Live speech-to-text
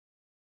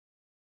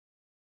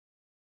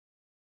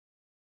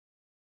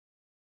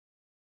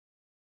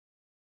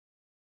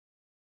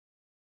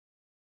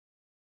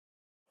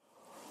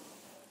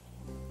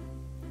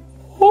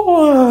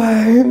Hi,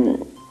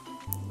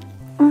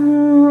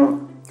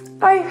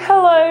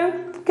 hello.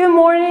 Good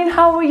morning.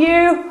 How are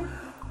you?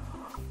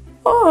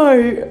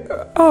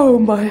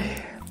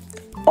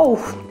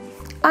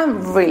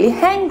 I'm really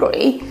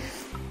hungry.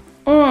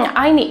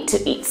 I need to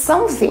eat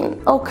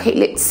something. Okay,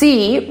 let's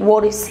see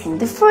what is in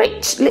the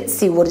fridge.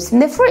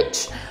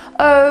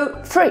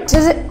 Oh, fridge,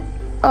 is it?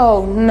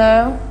 Oh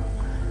no,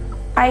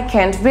 I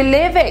can't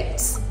believe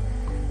it.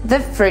 The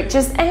fridge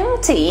is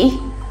empty.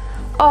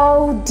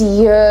 Oh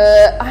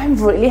dear, I'm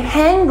really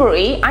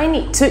hungry. I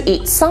need to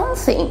eat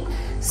something.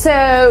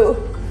 So,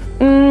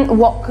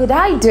 what could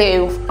I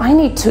do? I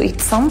need to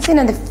eat something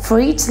in the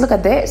fridge. Look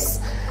at this.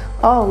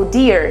 Oh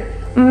dear,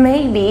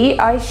 maybe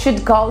I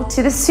should go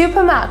to the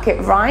supermarket,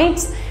 right?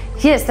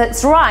 Yes,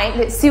 that's right.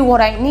 Let's see what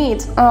I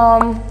need.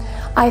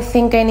 I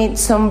think I need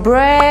some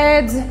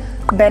bread,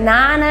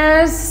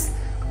 bananas,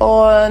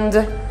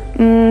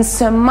 and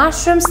some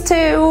mushrooms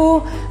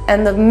too,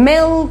 and the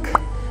milk.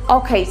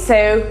 Okay,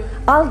 so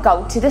I'll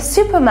go to the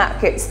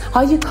supermarket.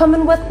 Are you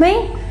coming with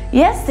me?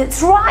 Yes,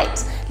 that's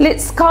right.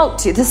 Let's go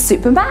to the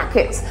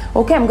supermarket.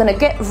 Okay, I'm gonna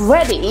get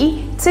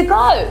ready to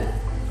go.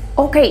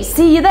 Okay,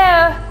 see you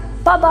there.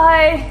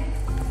 Bye-bye.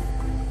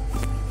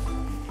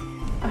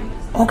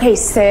 Okay,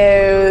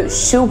 so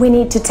should we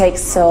need to take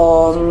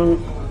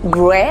some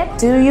bread?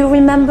 Do you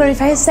remember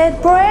if I said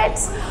bread?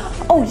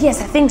 Oh yes,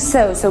 I think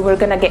so. So we're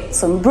gonna get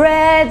some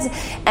bread.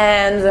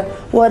 And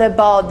what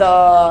about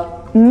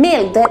the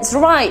milk? That's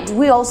right,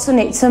 we also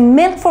need some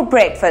milk for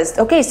breakfast.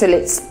 Okay, so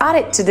let's add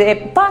it to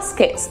the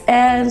basket.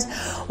 And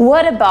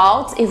what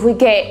about if we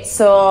get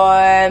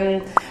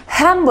some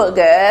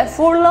hamburger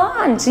for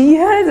lunch?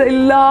 Yes, I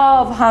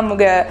love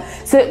hamburger.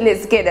 So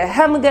let's get a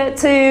hamburger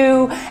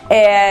too,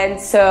 and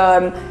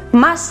some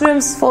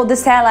mushrooms for the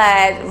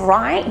salad,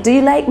 right? Do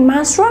you like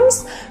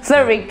mushrooms?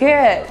 Very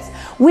good.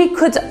 We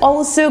could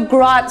also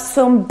grab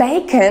some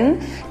bacon.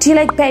 Do you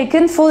like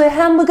bacon for the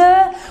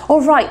hamburger?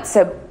 Alright,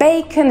 so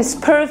bacon is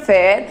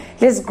perfect.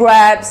 Let's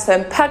grab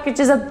some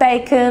packages of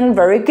bacon.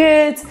 Very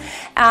good.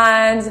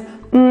 And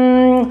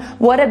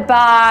what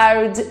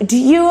about, do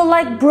you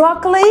like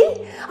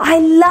broccoli? I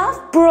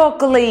love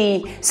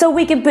broccoli. So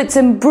we can put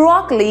some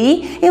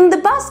broccoli in the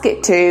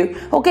basket too.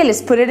 Okay,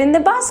 let's put it in the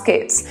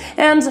basket.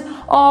 And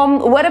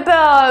what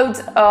about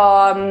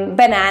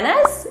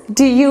bananas?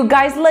 Do you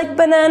guys like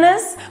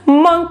bananas?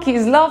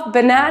 Monkeys love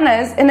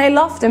bananas, and I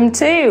love them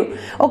too.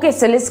 Okay,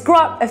 so let's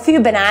grab a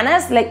few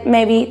bananas, like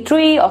maybe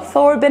 3 or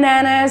 4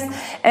 bananas,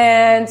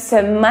 and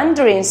some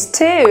mandarins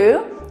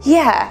too.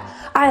 Yeah,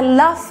 I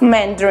love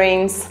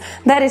mandarins.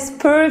 That is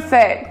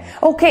perfect.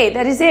 Okay,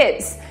 that is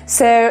it.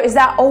 So is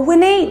that all we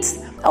need?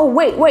 Oh,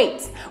 wait.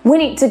 We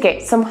need to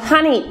get some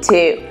honey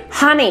too.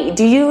 Honey,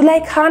 do you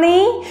like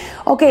honey?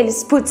 Okay,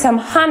 let's put some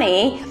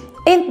honey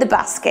in the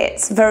basket.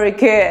 Very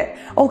good.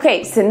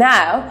 Okay, so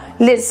now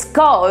let's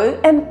go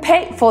and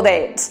pay for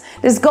that.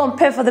 Let's go and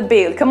pay for the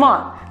bill. Come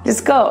on,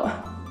 let's go.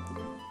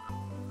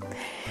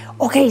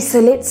 Okay, so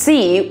let's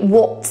see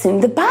what's in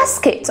the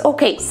basket.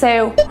 Okay,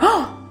 so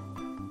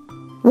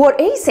what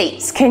is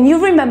it? Can you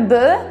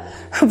remember?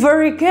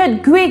 Very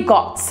good. We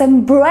got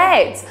some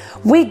bread.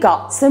 Very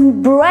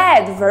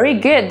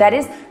good. That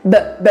is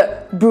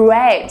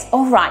bread.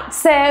 All right.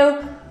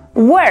 So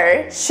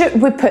where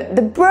should we put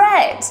the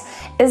bread?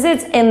 Is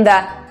it in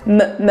the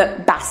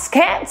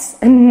basket?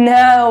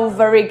 No.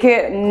 Very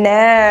good.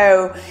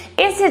 No.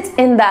 Is it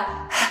in the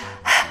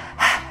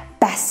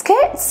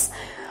baskets?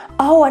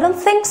 Oh, I don't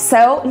think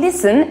so.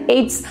 Listen,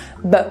 it's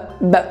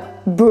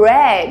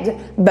bread.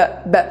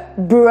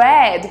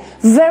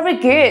 Very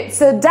good.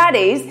 So that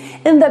is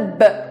in the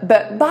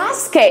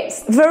basket.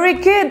 Very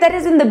good. That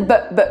is in the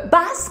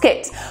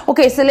basket.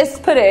 Okay, so let's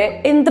put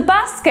it in the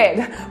basket.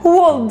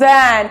 Well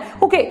done.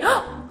 Okay,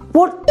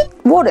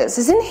 what else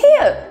is in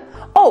here?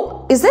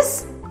 Oh, is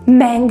this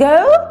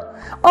mango?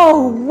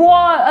 Oh,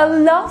 wow, I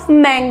love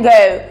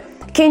mango.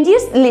 Can you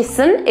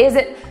listen? Is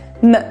it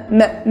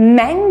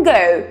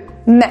mango?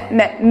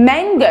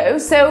 Mango.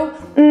 So,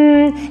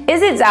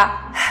 is it a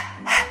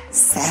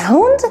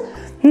sound?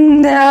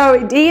 No,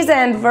 it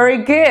isn't. Very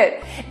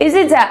good. Is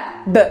it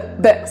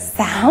a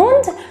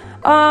sound?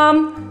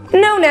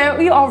 No,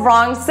 you are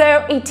wrong.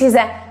 So it is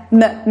a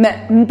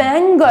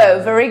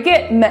mango. Very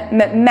good.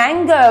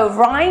 Mango,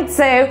 right?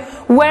 So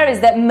where is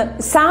the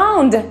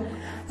sound?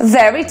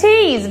 There it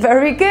is.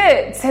 Very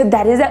good. So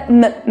that is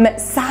a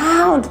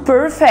sound.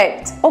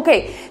 Perfect.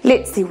 Okay,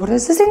 let's see what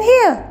else is in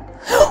here.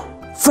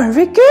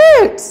 Very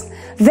good.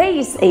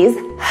 This is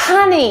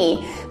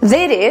honey.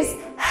 That is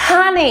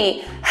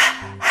honey.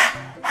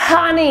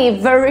 Honey.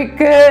 Very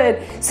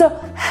good. So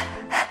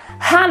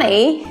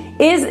honey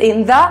is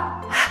in the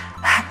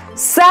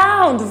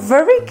sound.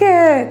 Very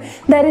good.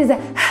 That is a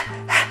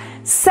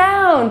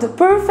sound.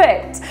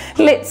 Perfect.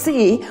 Let's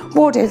see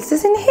what else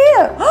is in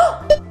here.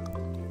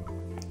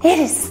 It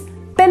is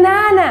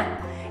banana.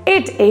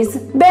 It is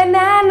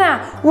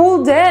banana.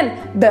 Well done.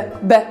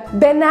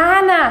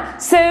 Banana.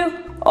 So,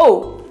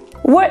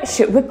 where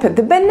should we put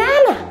the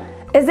banana?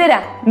 Is it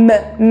a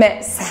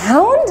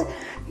sound?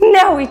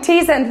 No, it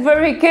isn't.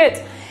 Very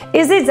good.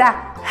 Is it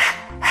a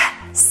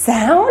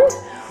sound?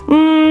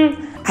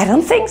 I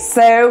don't think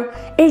so.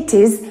 It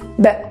is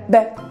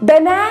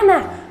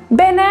banana.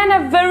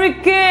 Banana, very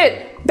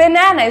good.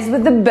 Banana is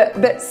with the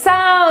b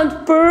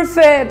sound.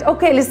 Perfect.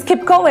 Okay, let's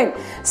keep going.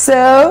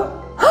 So,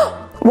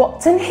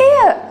 what's in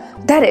here?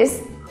 That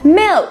is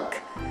milk.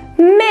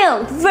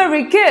 Milk,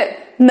 very good.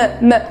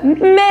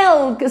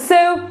 Milk.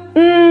 So,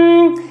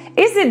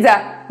 is it the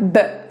b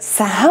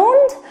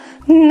sound?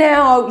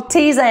 No, it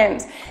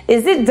isn't.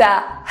 Is it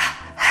the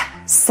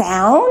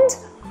sound?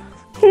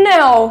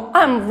 No,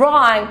 I'm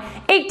wrong.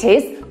 It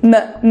is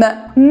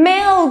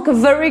milk.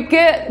 Very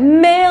good.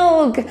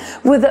 Milk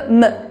with a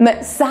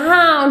m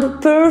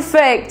sound.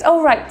 Perfect.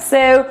 All right.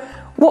 So,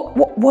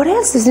 what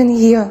else is in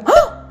here?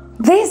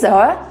 These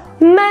are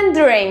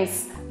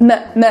mandarins.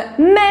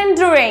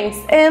 Mandarins.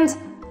 And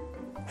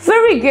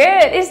very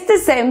good. It's the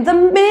same. The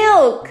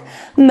milk.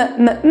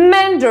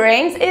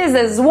 Mandarins is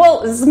as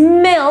well as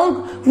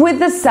milk with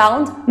the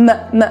sound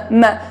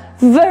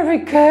Very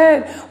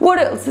good. What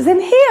else is in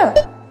here?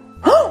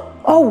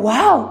 Oh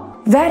wow,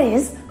 that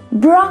is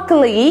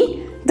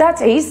broccoli.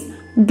 That is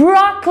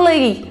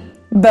broccoli.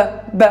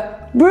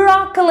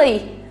 Broccoli.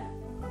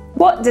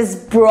 What does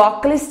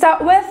broccoli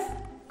start with?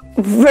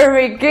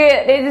 Very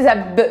good. It is a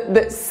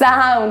b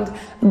sound.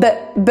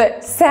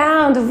 B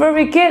sound.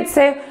 Very good.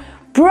 So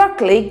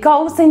broccoli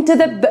goes into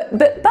the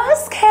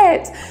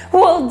basket.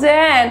 Well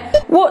done.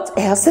 What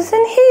else is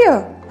in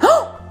here?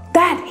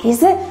 That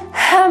is a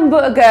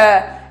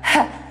hamburger.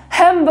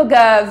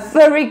 Hamburger.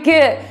 Very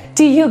good.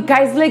 Do you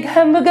guys like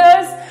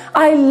hamburgers?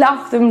 I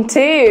love them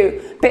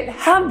too. But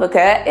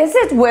hamburger, is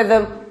it with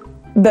a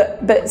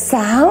b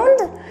sound?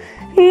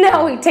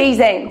 No, it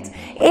isn't.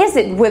 Is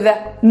it with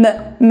a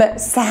m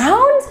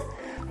sound?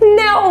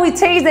 No,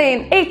 it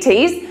isn't. It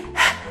is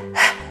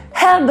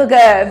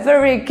hamburger.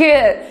 Very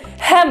good.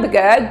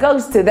 Hamburger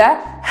goes to the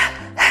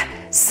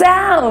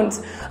sound.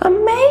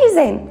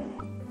 Amazing.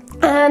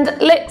 And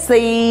let's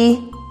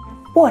see.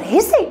 What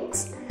is it?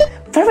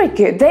 Very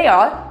good. They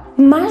are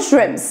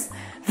mushrooms.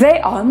 They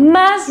are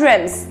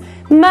mushrooms.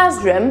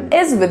 Mushroom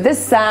is with the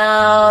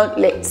sound.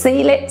 Let's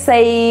see.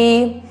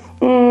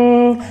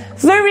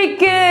 Very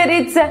good.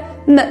 It's a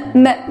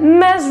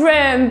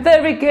mushroom.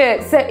 Very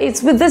good. So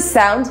it's with the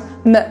sound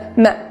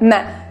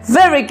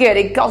Very good.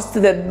 It goes to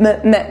the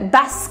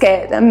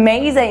basket.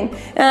 Amazing.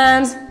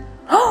 And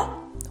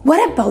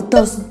what about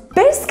those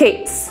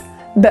biscuits?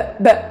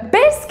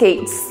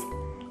 Biscuits.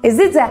 Is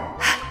it a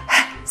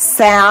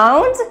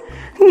sound?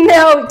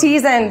 No, it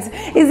isn't.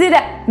 Is it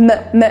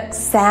a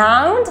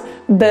sound?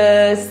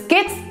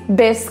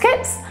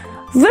 Biscuits.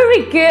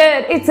 Very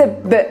good. It's a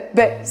b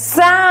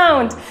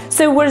sound.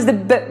 So where's the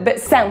b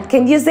sound?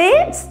 Can you see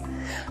it?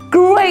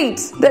 Great.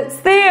 That's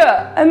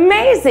there.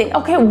 Amazing.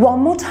 Okay,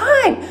 one more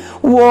time.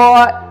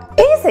 What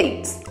is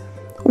it?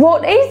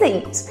 What is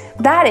it?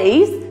 That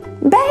is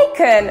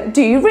bacon.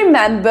 Do you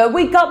remember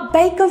we got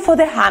bacon for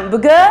the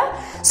hamburger?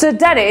 So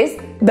that is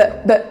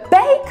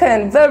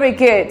bacon. Very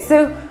good.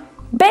 So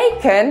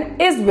bacon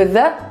is with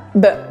the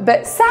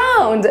b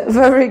sound.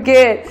 Very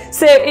good.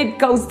 So it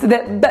goes to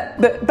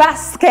the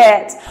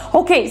basket.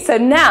 Okay, so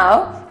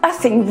now I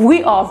think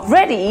we are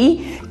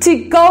ready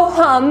to go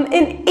home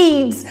and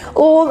eat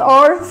all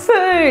our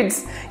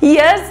foods.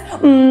 Yes?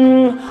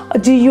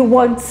 Do you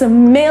want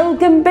some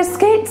milk and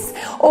biscuits?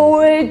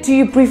 Or do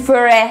you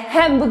prefer a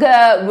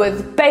hamburger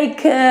with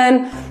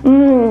bacon?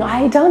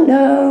 I don't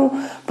know,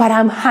 but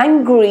I'm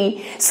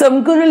hungry. So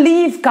I'm gonna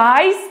leave,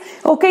 guys.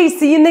 Okay,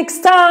 see you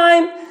next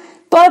time.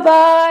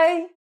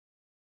 Bye-bye.